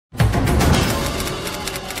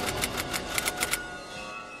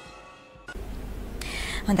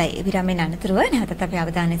හොඳයි විරාමයෙන් අනතුරුව නැවතත් අපි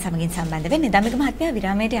අවධානය සමගින් සම්බන්ධ වෙන්නේ. ධම්මික මහත්මයා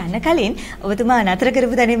විරාමයට යන්න කලින් ඔබතුමා නතර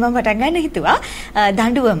කරපු දැනින් මම පටන් ගන්න හිතුවා.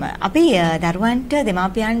 දඬුවම අපි දරුවන්ට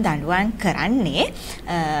දෙමාපියන් දඬුවම් කරන්නේ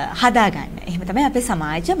හදාගන්න. එහෙම තමයි අපේ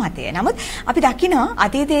සමාජ මතය. නමුත් අපි දකිනවා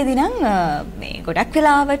අතීතයේදී නම් මේ ගොඩක්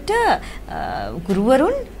වෙලාවට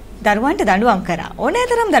ගුරුවරුන් දරුවන්ට දඬුවම් කරා.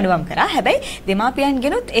 ඕනෑතරම් දඬුවම් කරා. හැබැයි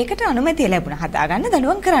දෙමාපියන්ගෙනුත් ඒකට අනුමැතිය ලැබුණා. හදාගන්න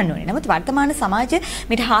දඬුවම් කරන්න ඕනේ. නමුත් වර්තමාන සමාජය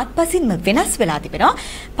මිට හාත්පසින්ම වෙනස් වෙලා තිබෙනවා.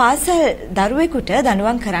 පාසල් දරුවෙකුට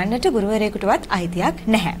දඬුවම් කරන්නට ගුරුවරයෙකුටවත් අයිතියක්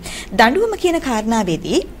නැහැ. දඬුවම කියන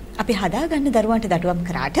කාරණාවේදී අපි හදාගන්න දරුවන්ට දඬුවම්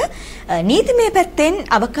කරාට නීතිමය පැත්තෙන්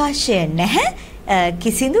අවකාශය නැහැ.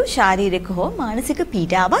 කිසිදු ශාරීරික හෝ මානසික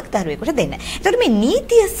පීඩාවක් දරුවෙකුට දෙන්න. එතකොට මේ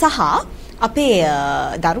නීතිය සහ අපේ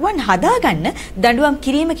දරුවන් හදාගන්න දඬුවම්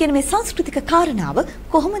කිරීම කියන මේ සංස්කෘතික කාරණාව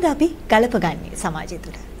කොහොමද අපි ගලපගන්නේ සමාජය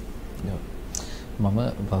තුළ? මම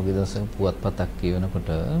පහුගිය දවසක පුවත්පතක් කියවනකොට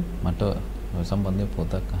මට සම්බන්ධයෙන්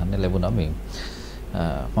පොතක් අහන්න ලැබුණා මේ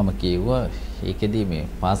මම කියුවා ඒකෙදී මේ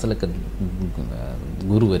පාසලක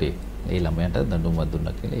ගුරුවරයෙක් ඒ ළමයාට දඬුවමක්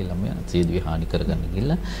දුන්නා කියලා ඒ ළමයා ජීවිතය හානි කරගන්න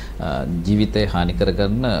ගිහලා ජීවිතය හානි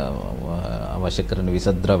කරගන්න අවශ්‍ය කරන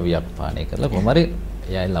විසද්‍රව්‍යයක් පානය කරලා කොහමරි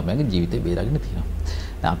එයා ළමයාගේ ජීවිතේ බේරගෙන තියෙනවා.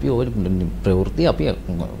 දැන් අපි ඔය ප්‍රවෘත්ති අපි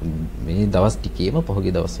මේ දවස් ටිකේම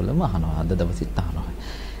පහුගිය දවස්වලම අහනවා. අද දවසෙත් අහනවා.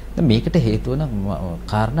 දැන් මේකට හේතුව නම්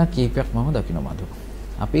කාරණා කීපයක් මම දකිනවා මදු.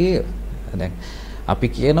 අපි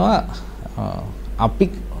කියනවා අපි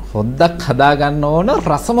හොද්දක් හදා ගන්න ඕන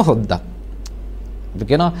රසම හොද්දක්. අපි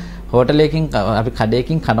කියනවා හෝටලයකින් අපි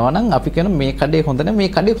කඩේකින් කනවා නම් අපි කියන මේ කඩේ හොඳ නැහැ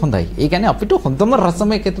මේ කඩේ හොඳයි. ඒ කියන්නේ අපිට හොඳම රසම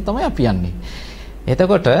එකතු තමයි අපි යන්නේ.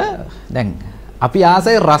 එතකොට දැන් අපි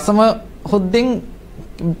ආසයි රසම හොද්දෙන්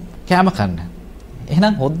කැම කන්න.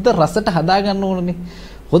 එහෙනම් හොද්ද රසට හදා ගන්න ඕනනේ.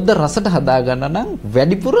 හොද්ද රසට හදා ගන්න නම්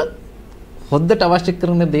වැඩිපුර හොද්දට අවශ්‍ය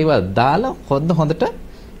කරන දේවල් දාලා හොද්ද හොඳට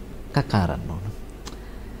කකාරන්න ඕන.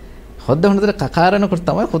 හොද්ද හොඳට කකාරනකොට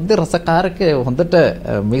තමයි හොද්දේ රසකාරක හොඳට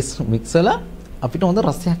මික්සලා අපිට හොඳ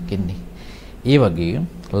රසයක් එන්නේ. ඒ වගේ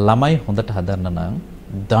ළමයි හොඳට හදන්න නම්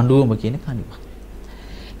දඬුවම කියන කණිවා.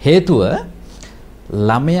 හේතුව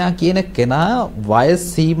ළමයා කියන කෙනා වයස්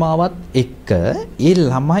සීමාවත් එක්ක ඒ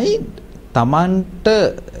ළමයි Tamanට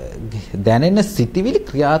දැනෙන සිතිවිලි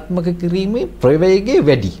ක්‍රියාත්මක කිරීමේ ප්‍රවේගය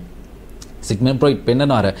වැඩි. සිග්මන්ඩ් ෆ්‍රොයිඩ්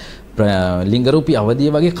පෙන්නන අර ලිංග රූපී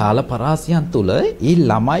අවධිය වගේ කාල පරාසයන් තුල ඒ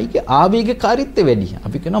ළමයිගේ ආවේගකාරීත්වය වැඩි.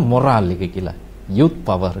 අපි කියනවා මොරාල් එක කියලා. youth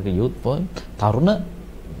power එක youth point තරුණ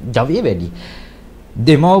ජවය වැඩි.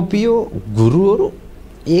 දෙමව්පියෝ ගුරුවරු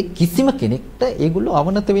ඒ කිසිම කෙනෙක්ට ඒගොල්ලෝ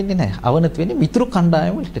අවනත වෙන්නේ නැහැ. අවනත වෙන්නේ මිතුරු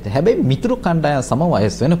කණ්ඩායම වලට. හැබැයි මිතුරු කණ්ඩායම සම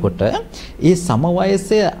වයස් වෙනකොට ඒ සම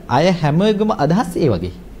වයසේ අය හැමෝගම අදහස් ඒ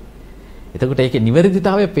වගේ. එතකොට ඒකේ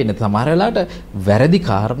නිවැරදිතාවය පේන්නේ සමහර වෙලාවට වැරදි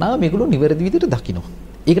කාරණාව මේගොල්ලෝ නිවැරදි විදිහට දකිනවා.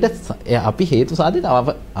 ඒකට අපි හේතු සාධිත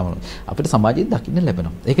අපිට සමාජයෙන් දකින්න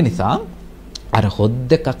ලැබෙනවා. ඒක නිසා අර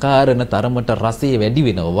හොද්ද කකාරන තරමට රසය වැඩි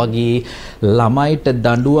වෙනවා වගේ ළමයිට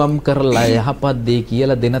දඬුවම් කරලා යහපත් දේ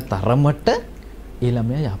කියලා දෙන තරමට ඒ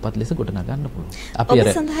ළමයා යහපත් ලෙස ගොඩනගන්න පුළුවන්. අපි ඔබ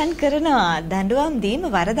සඳහන් කරනවා දඬුවම් දීම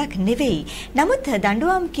වරදක් නෙවෙයි. නමුත්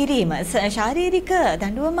දඬුවම් කිරීම ශාරීරික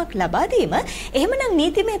දඬුවමක් ලබා දීම එහෙමනම්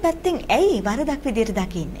නීතිමය පැත්තෙන් ඇයි වරදක් විදියට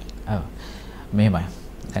දකින්නේ? ඔව්. මෙහෙමයි.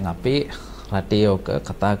 දැන් අපේ රටේ ඔක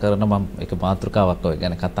කතා කරන මම එක මාතෘකාවක් ඔය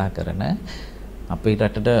ගැන කතා කරන අපේ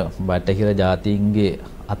රටට බටහිර ජාතීන්ගේ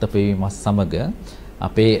අතපෙවීමත් සමග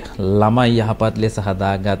අපේ ළමයි යහපත් ලෙස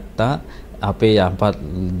හදාගත්තා. අපේ යහපත්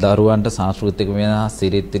දරුවන්ට සංස්කෘතික වෙනස්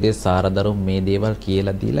සිරිත්තිරේ සාරදරුම් මේ දේවල්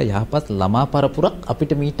කියලා දීලා යහපත් ළමා පරපුරක්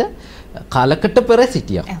අපිට මීට කාලකට පෙර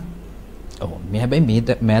සිටියා. ඔව් මේ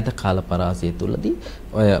හැබැයි මෑත කාල පරාසය තුලදී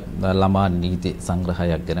ඔය ළමා නීති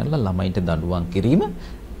සංග්‍රහයක් ගෙනල්ලා ළමයින්ට දඬුවම් කිරීම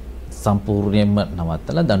සම්පූර්ණයෙන්ම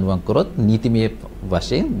නවත්තලා දඬුවම් කරොත් නීතිමය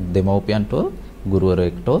වශයෙන් දෙමව්පියන්ට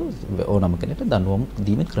ගුරුවරයෙක්ට ඕනම කෙනෙක්ට දඬුවම්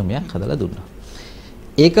දීමේ ක්‍රමයක් හදලා දුන්නා.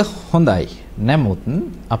 ඒක හොඳයි. නමුත්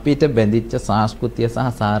අපිට බැඳිච්ච සංස්කෘතිය සහ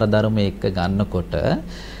සාර ධර්ම එක්ක ගන්නකොට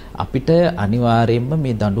අපිට අනිවාර්යයෙන්ම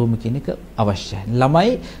මේ දඬුවම කියන එක අවශ්‍යයි. ළමයි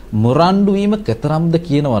මොරණ්ඩු වීම කතරම්ද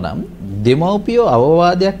කියනවා නම් දෙමව්පියෝ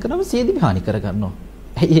අවවාදයක් කරනම සියදිවි හානි කරගන්නවා.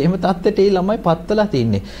 එහෙම තත්ත්වයට ඒ ළමයි පත්වලා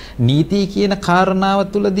තින්නේ. නීති කියන කාරණාව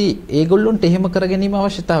තුළදී ඒගොල්ලොන්ට එහෙම කර ගැනීම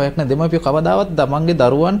අවශ්‍යතාවයක් නැහැ. දෙමව්පියෝ කවදාවත් තමන්ගේ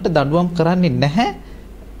දරුවන්ට දඬුවම් කරන්නේ නැහැ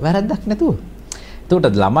වැරද්දක් නැතුව.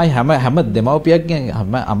 එතකොට ළමයි හැම දෙමව්පියක්ගෙන්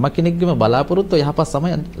අම්මා කෙනෙක්ගේම බලාපොරොත්තු යහපත්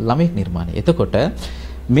සමය ළමෙක් නිර්මාණය. එතකොට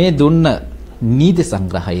මේ දුන්න නීති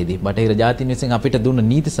සංග්‍රහයේදී බටහිර ජාතීන් විසින් අපිට දුන්න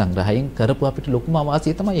නීති සංග්‍රහයෙන් කරපු අපිට ලොකුම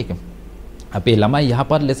අවාසිය තමයි ඒක. අපේ ළමයි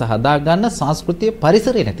යහපත් ලෙස හදා ගන්න සංස්කෘතිය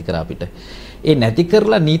පරිසරය නැති කර අපිට. ඒ නැති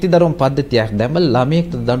කරලා නීති දරුවම් පද්ධතියක් දැම්ම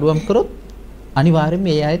ළමයෙක්ට දඬුවම් කරොත් අනිවාර්යයෙන්ම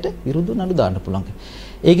ඒ අයට විරුද්ධ නඩු දාන්න පුළුවන්.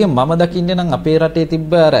 ඒකෙන් මම දකින්නේ නම් අපේ රටේ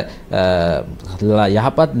තිබ්බ අර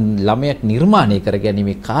යහපත් ළමයෙක් නිර්මාණය කර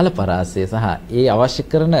ගැනීමේ කාලපරාසය සහ ඒ අවශ්‍ය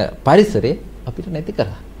කරන පරිසරය අපිට නැති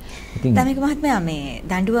කරා. ධම්මික මහත්මයා මේ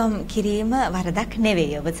දඬුවම් කිරීම වරදක්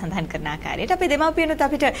නෙවෙයි ඔබ සඳහන් කරන ආකාරයට අපේ දෙමාපියනුත්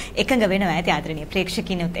අපිට එකඟ වෙනවා ඇති ආදරණීය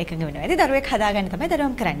ප්‍රේක්ෂකිනුත් එකඟ වෙනවා ඇති දරුවෙක් හදාගන්න තමයි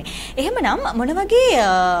දඬුවම් කරන්නේ. එහෙමනම් මොන වගේ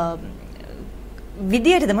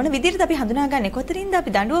මොන විදියටද අපි හඳුනාගන්නේ කොතරින්ද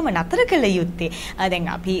අපි දඬුවම නතර කළ යුත්තේ? දැන්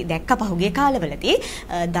අපි දැක්ක පහුගිය කාලවලදී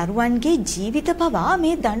දරුවන්ගේ ජීවිත පවා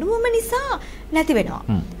මේ දඬුවම නිසා නැති වෙනවා.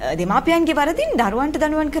 දෙමාපියන්ගේ වරදින් දරුවන්ට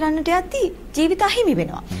දඬුවම් කරන්නට යද්දී ජීවිත අහිමි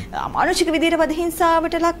වෙනවා. අමානුෂික විදියට වද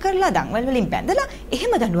හිංසාවට ලක් කරලා දන්වැල් වලින් බැඳලා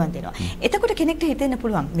එහෙම දඬුවම් දෙනවා. එතකොට කෙනෙක්ට හිතෙන්න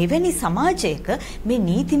පුළුවන් මෙවැනි සමාජයක මේ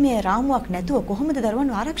නීතිමය රාමුවක් නැතුව කොහොමද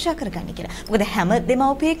දරුවන්ව ආරක්ෂා කරගන්නේ කියලා. මොකද හැම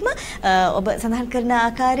දෙමව්පියෙක්ම ඔබ සඳහන් කරන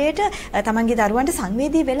ආකාරයට තමන්ගේ දරුවන්ට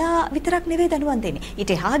සංවේදී වෙලා විතරක් නෙවෙයි දඬුවම් දෙන්නේ.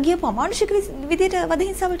 ඊට එහා ගියපු අමානුෂික විදියට වද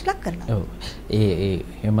හිංසාවට ලක් කරනවා. ඔව්.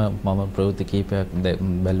 එහෙම මම ප්‍රවෘත්ති කීපයක්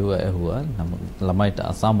බැලුවා ඇහුවා. ළමයිට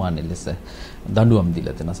අසාමාන්‍ය ලෙස දඬුවම්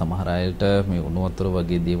දීලා තියෙන සමහර අයට මේ උණු වතුර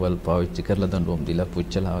වගේ දේවල් පාවිච්චි කරලා දඬුවම් දීලා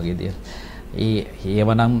පුච්චලා වගේ දේවල්.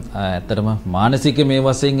 ඒවනම් ඇත්තටම මානසික මේ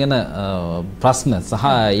වශයෙන් එන ප්‍රශ්න සහ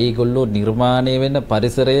ඒගොල්ලෝ නිර්මාණය වෙන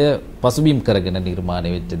පරිසරය පසුබිම් කරගෙන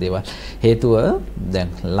නිර්මාණය වෙච්ච දේවල් හේතුව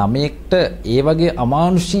දැන් ළමයෙක්ට ඒ වගේ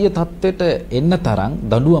අමානුෂීය තත්ත්වයට එන්න තරම්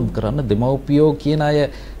දඬුවම් කරන්න දෙමව්පියෝ කියන අය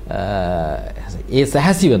ඒ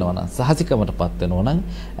සහසි වෙනවා නම් සහසිකමටපත් වෙනවා නම්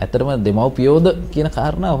ඇත්තටම දෙමව්පියෝද කියන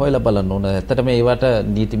කාරණා හොයලා බලන්න ඕන. ඇත්තටම ඒවට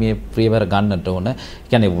නීතිමය ප්‍රියවර ගන්නට ඕන.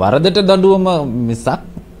 කියන්නේ වරදට දඬුවම මිසක්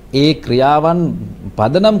ඒ ක්‍රියාවන්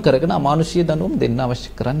පදනම් කරගෙන අමානුෂීය දඬුවම් දෙන්න අවශ්‍ය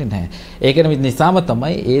කරන්නේ නැහැ. ඒක නිසාම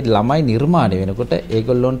තමයි ඒ ළමයි නිර්මාණය වෙනකොට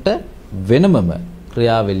ඒගොල්ලොන්ට වෙනමම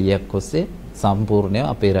ක්‍රියාවලියක් ඔස්සේ සම්පූර්ණව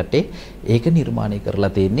අපේ රටේ ඒක නිර්මාණය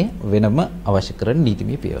කරලා තියෙන්නේ වෙනම අවශ්‍ය කරන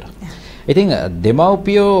නීතිමය පියවරක්. ඉතින්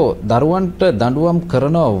දෙමව්පියෝ දරුවන්ට දඬුවම්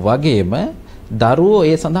කරනවා වගේම දරුවෝ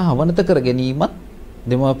ඒ සඳහා අවනත කර ගැනීමත්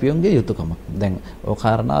දෙමව්පියන්ගේ යුතුයකමක්. දැන් ඔය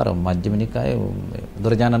කාරණා අර මජ්ක්‍ධිම නිකායේ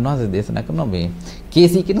බුදුරජාණන් වහන්සේ දේශනා කරනවා මේ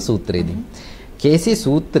කේසී කියන සූත්‍රයේදී. කේසී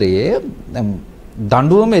සූත්‍රයේ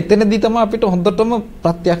දඬුවම එතනදී තමයි අපිට හොඳටම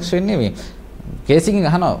ප්‍රත්‍යක්ෂ වෙන්නේ මේ. කේසීගෙන්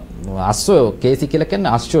අහනවා අශ්වය කේසී කියලා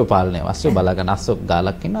කියන්නේ අශ්වය පාලනය. අශ්වය බලා ගන්න අශ්ව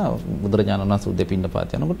ගාලක් ඉන්න බුදුරජාණන් වහන්සේ උදෙපින්න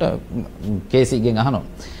පාත යනකොට කේසීගෙන් අහනවා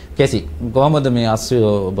කේසී කොහමද මේ අශ්වය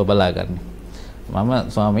ඔබ බලාගන්නේ? මම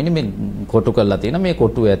ස්වාමීනි මේ කොටු කරලා තියෙන මේ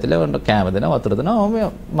කොටුව ඇතුලේ කෑම දෙනවා වතුර දෙනවා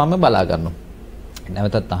මම බලා ගන්නවා.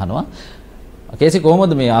 නැවතත් අහනවා කේසී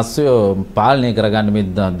කොහොමද මේ අශ්වය පාලනය කරගන්නේ මේ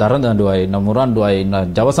දරදඬුවයි ඉන්න මුරණ්ඩුවයි ඉන්න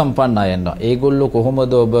ජව සම්පන්න අය ඉන්න ඒගොල්ලෝ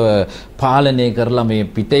කොහොමද ඔබ පාලනය කරලා මේ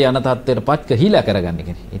පිටේ යන තත්ත්වයට පත් කහිලා කරගන්නේ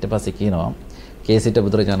කියලා. ඊට පස්සේ කියනවා කේසීට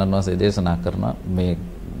බුදුරජාණන් වහන්සේ දේශනා කරන මේ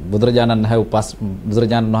බුදුරජාණන්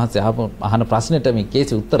වහන්සේ අහන ප්‍රශ්නෙට මේ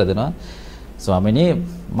කේසී උත්තර දෙනවා ස්වාමීනි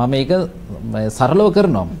මම මේක සරලව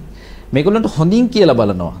කරනවා. මේගොල්ලන්ට හොඳින් කියලා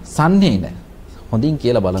බලනවා. සන්නේන හොඳින්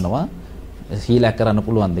කියලා බලනවා. හීලක් කරන්න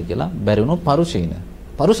පුළුවන්ද කියලා. බැරි වුණොත් පරුෂේන.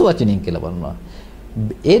 පරුෂ වචනින් කියලා බලනවා.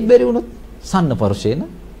 ඒත් බැරි වුණොත් සන්න පරුෂේන.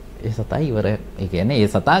 ඒ සතා ඉවර. ඒ කියන්නේ ඒ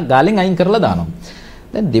සතා ගාලෙන් අයින් කරලා දානවා.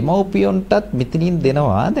 දැන් දෙමව්පියන්ටත් මෙතනින්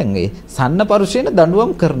දෙනවා. දැන් ඒ සන්න පරුෂේන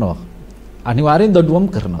දඬුවම් කරනවා. අනිවාර්යෙන් දඬුවම්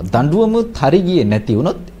කරනවා. දඬුවම හරි ගියේ නැති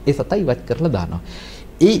වුණොත් ඒ සතා ඉවත් කරලා දානවා.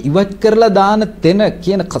 ඒ ඉවත් කරලා දාන තැන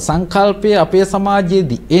කියන සංකල්පය අපේ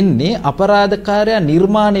සමාජයේදී එන්නේ අපරාධකාරයා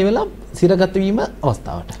නිර්මාණය වෙලා සිරගත වීම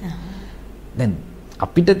අවස්ථාවට. දැන්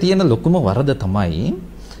අපිට තියෙන ලොකුම වරද තමයි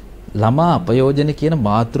ළමා අපයෝජන කියන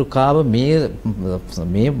මාතෘකාව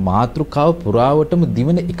මේ මාතෘකාව පුරාවටම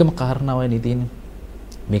දිවෙන එකම කාරණාවයි නේ තියෙන්නේ.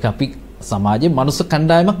 මේක අපි සමාජයේ මනුස්ස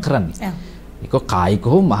කණ්ඩායමක් කරන්නේ. ඒක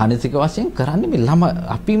කායිකව මානසික වශයෙන් කරන්නේ මේ ළමා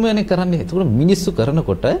අපිමනේ කරන්නේ. ඒකෝර මිනිස්සු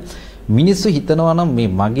කරනකොට මිනිස්සු හිතනවා නම් මේ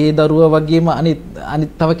මගේ දරුවා වගේම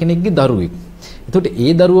අනිත් තව කෙනෙක්ගේ දරුවෙක්. එතකොට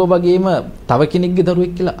ඒ දරුවා වගේම තව කෙනෙක්ගේ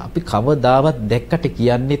දරුවෙක් කියලා අපි කවදාවත් දැක්කට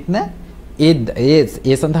කියන්නෙත් නැහැ.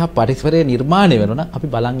 ඒ සඳහා පරිසරය නිර්මාණය වෙනවා අපි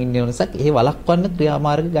බලන් ඉන්නේ වෙනසක් ඒ වළක්වන්න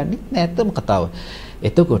ක්‍රියාමාර්ග ගන්නෙත් නැහැ ඇත්තම කතාව.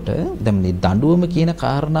 එතකොට දැන් මේ දඬුවම කියන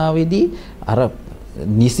කාරණාවේදී අර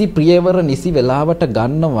නිසි ප්‍රියවර නිසි වෙලාවට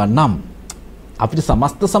ගන්නවා නම් අපිට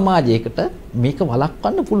සමස්ත සමාජයකට මේක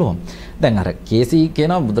වළක්වන්න පුළුවන්. දැන් අර කේසී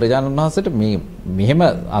කියන බුදුරජාණන් වහන්සේට මෙහෙම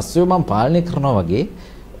අශ්වය මම පාලනය කරනවා වගේ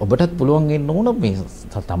ඔබටත් පුළුවන් වෙන්න ඕන මේ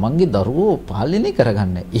තමන්ගේ දරුවෝ පාලනය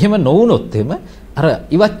කරගන්න. එහෙම නොවුනොත් අර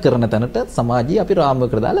ඉවත් කරන තැනට සමාජයේ අපි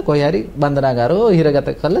රාමුවකට දාලා කොහේ හරි බන්ධනාගාරෝ හිරගත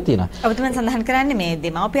කරලා තියෙනවා. ඔබතුමන් සඳහන් කරන්නේ මේ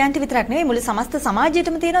දෙමාපියන්ට විතරක් නෙවෙයි මුළු සමස්ත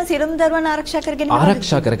සමාජයටම තියෙනවා සියලුම දරුවන් ආරක්ෂා කර ගැනීම.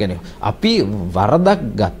 ආරක්ෂා කර ගැනීම. අපි වරදක්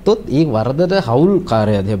ගත්තොත් ඒ වරදට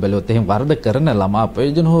හවුල්කාරය දිහා බැලුවොත් එහෙම වරද කරන ළමා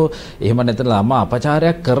ප්‍රයෝජන හෝ එහෙම නැත්නම් ළමා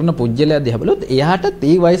අපචාරයක් කරන පුජ්‍යලයා දිහා බැලුවොත් එයාටත්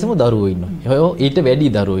ඒ වයසම දරුවෝ ඉන්නවා. ඊට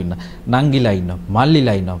වැඩි දරුවෝ ඉන්නවා. නංගිලා ඉන්නවා.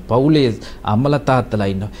 මල්ලිලා ඉන්නවා. පවුලේ අම්මලා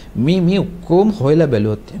තාත්තලා ඉන්නවා. මේ ඔක්කොම හොයලා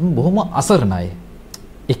බැලුවොත් බොහොම අසරණ අය.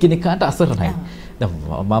 එකිනෙකාට අසරණයි. දැන්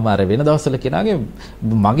මම අර වෙන දවස්වල කෙනාගේ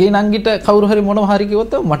මගේ නංගිට කවුරු හරි මොනවා හරි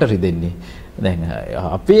කිව්වොත් මට රිදෙන්නේ. දැන්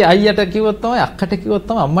අපේ අයියට කිව්වොත් තමයි අක්කට කිව්වොත්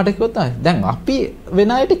තමයි අම්මට කිව්වොත් තමයි. දැන් අපි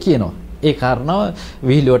වෙන අයට කියනවා. ඒ කාරණාව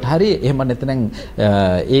විහිළුවට හරි එහෙම නැත්නම්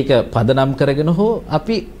ඒක පදනම් කරගෙන හෝ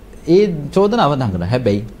අපි ඒ චෝදනාව නංගනවා.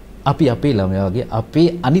 හැබැයි අපි අපේ ළමයා වගේ අපේ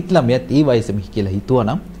අනිත් ළමයාත් ඒ වයසෙම කියලා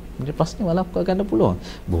හිතුවනම් මේ ප්‍රශ්නේ වළක්වා ගන්න පුළුවන්.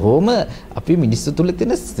 බොහොම අපි මිනිස්සු තුල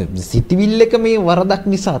තියෙන සිටිවිල්ලක මේ වරදක්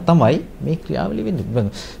නිසා තමයි මේ ක්‍රියාවලිය වෙන්නේ.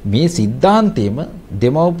 මේ සිද්ධාන්තයේම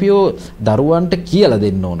දෙමව්පියෝ දරුවන්ට කියලා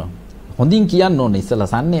දෙන්න ඕන. හොඳින් කියන්න ඕන. ඉස්සලා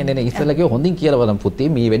සන්නේ නේ ඉස්සලා කිව්ව හොඳින් කියලා බලන්න පුතේ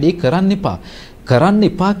මේ වැඩේ කරන්න එපා. කරන්න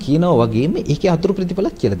එපා කියනවා වගේම ඒකේ අතුරු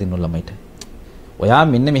ප්‍රතිඵලක් කියලා දෙන්න ඕන ළමයිට. ඔයා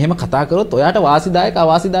මෙන්න මෙහෙම කතා කරොත් ඔයාට වාසිදායක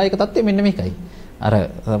අවාසිදායක තත්ත්වය මෙන්න මේකයි. අර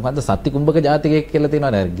මොකද්ද සත්ති කුඹක ජාතකයක් කියලා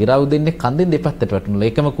තියෙනවා නේද? ගිරව් දෙන්නේ කන්දෙන් දෙපැත්තට වැටුණා.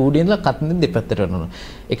 එකම කූඩියෙන් ඉඳලා කන්දෙන් දෙපැත්තට වැටුණා.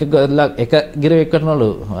 එක ගිරවෙක් වැටුණලු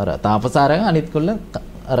අර තාපසාරයන් අනිත් කොල්ල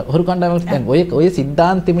අර හොරු කණ්ඩායමක් දැන් ඔය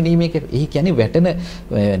සිද්ධාන්තෙම නීමේක ඒ කියන්නේ වැටෙන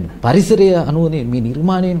පරිසරය අනුවනේ මේ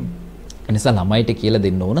නිර්මාණය. ඒ නිසා ළමයිට කියලා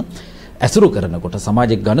දෙන්න ඕන ඇසුරු කරනකොට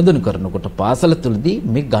සමාජයේ ගනුදෙනු කරනකොට පාසල තුලදී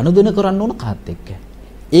මේ ගනුදෙනු කරන්න ඕන කාත් එක්ක.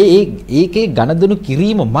 ඒකේ ගණදෙනු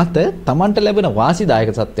කිරීම මත තමන්ට ලැබෙන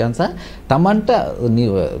වාසිදායක සත්‍යයන් සහ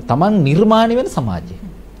තමන් නිර්මාණය වෙන සමාජය.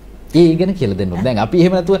 ඒ ගැන කියලා දෙන්න ඕනේ. දැන් අපි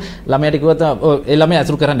එහෙම නැතුව ළමයට කිව්වොත් ඒ ළමයා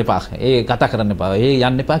ඇසුරු කරන්න එපා. ඒ කතා කරන්න එපා. ඒ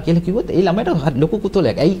යන්න එපා කියලා කිව්වොත් ඒ ළමයට ලොකු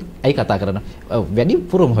කුතුහලයක්. ඇයි කතා කරනවා?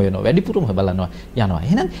 වැඩිපුරම හොයනවා. වැඩිපුරම බලනවා යනවා.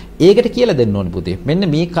 එහෙනම් ඒකට කියලා දෙන්න ඕනේ පුතේ. මෙන්න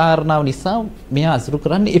මේ කාරණාව නිසා මෙයා ඇසුරු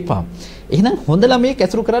කරන්න එපා. එහෙනම් හොඳ ළමයෙක්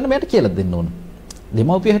ඇසුරු කරන්න මෙයාට කියලා දෙන්න ඕන.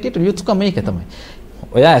 දෙමව්පිය හැටියට යුතුයකම මේක තමයි.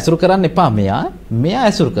 ඔයා ඇසුරු කරන්න එපා මෙයා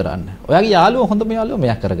ඇසුරු කරන්න. ඔයාගේ යාළුවෝ හොඳම යාළුවෝ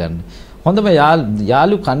මෙයා කරගන්න. හොඳම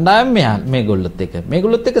යාළු කණ්ඩායම මේගොල්ලොත්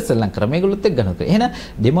එක්ක සෙල්ලම් කරා. මේගොල්ලොත් එක්ක ගණන් කරා. එහෙනම්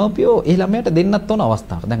දෙමව්පියෝ ඒ ළමයාට දෙන්නත් ඕන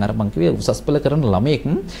අවස්ථාවක්. දැන් අර මං කිව්වේ උසස් පෙළ කරන ළමයෙක්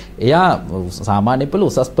එයා සාමාන්‍ය පෙළ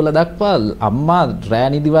උසස් පෙළ දක්වා අම්මා රෑ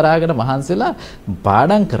නිදි වරාගෙන මහන්සිලා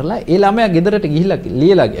පාඩම් කරලා ඒ ළමයා ගෙදරට ගිහිල්ලා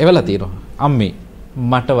ලියලා එවලා තියෙනවා. අම්මේ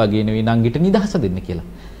මට වගේ නෙවෙයි නංගිට නිදහස දෙන්න කියලා.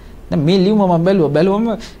 දැන් මේ ලියුම මම බැලුවම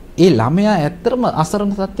ඒ ළමයා ඇත්තටම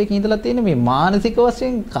අසරණ තත්ත්වයක ඉඳලා තියෙන මේ මානසික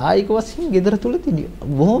වශයෙන් කායික වශයෙන් gedara තුල තියෙන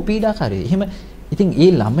බොහොම පීඩාකාරී. එහෙම ඉතින් ඒ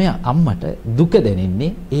ළමයා අම්මට දුක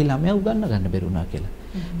දැනෙන්නේ ඒ ළමයා උගන්න ගන්න බැරුණා කියලා.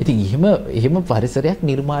 ඉතින් එහෙම පරිසරයක්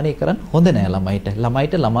නිර්මාණය කරන්න හොඳ නෑ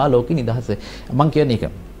ළමයිට ළමා ලෝකේ නිදහස. මම කියන්නේ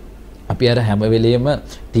ඒක. අපි අර හැම වෙලෙම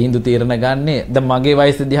තීන්දුව తీරන ගන්නේ දැන් මගේ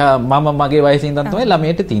වයස දිහා මගේ වයසේ ඉඳන් තමයි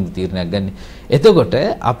ළමයට තීන්දුව తీරනයක් ගන්නෙ. එතකොට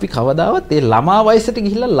අපි කවදාවත් ඒ ළමා වයසට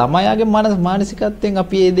ගිහිල්ලා ළමයාගේ මානසිකත්වයෙන්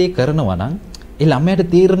අපි ඒ දේ කරනවා නම් ඒ ළමයට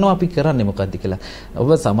තීරනවා අපි කරන්නේ මොකද්ද කියලා.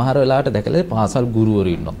 ඔබ සමහර වෙලාවට දැකලා පාසල් ගුරුවරු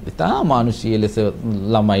ඉන්නවා. ඉතාලම මානුෂීය ලෙස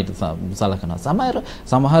ළමයිට සලකනවා.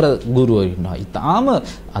 සමහර ගුරුවරු ඉන්නවා. ඉතාලම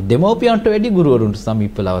දෙමව්පියන්ට වැඩි ගුරුවරුන්ට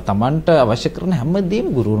සමීපලව Tamanට අවශ්‍ය කරන හැමදේම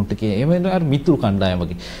ගුරුවරුන්ට කියන. එහෙම අර මිතුරු කණ්ඩායම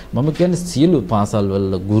වගේ. මම කියන්නේ සියලු පාසල්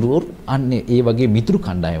වල ගුරුවරු අන්නේ ඒ වගේ මිතුරු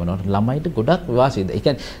කණ්ඩායම වෙනවා. ළමයිට ගොඩක් වාසියද. ඒ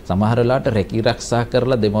කියන්නේ සමහර වෙලාවට රැකී ආරක්ෂා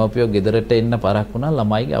කරලා දෙමව්පියෝ ගෙදරට එන්න පරක් වුණා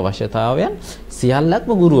ළමයිගේ අවශ්‍යතාවයන්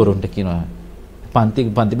සියල්ලක්ම ගුරුවරුන්ට කියනවා.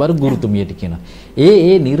 පන්ති බර ගුරුතුමියට කියනවා.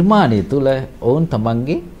 ඒ නිර්මාණය තුළ ඔවුන්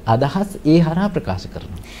තමන්ගේ අදහස් ඒ හරහා ප්‍රකාශ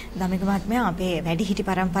කරනවා. දමික මහත්මයා අපේ වැඩිහිටි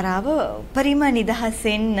පරම්පරාව උපරිම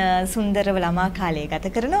නිදහසෙන් සුන්දරව ළමා කාලය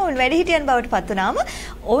ගත කරනවා. ඔවුන් වැඩිහිටියන් බවට පත් වුණාම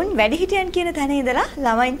ඔවුන් වැඩිහිටියන් කියන තැන ඉඳලා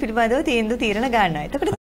ළමයින් පිළිබඳව තීන්දුව తీරන ගන්නවා. එතකොට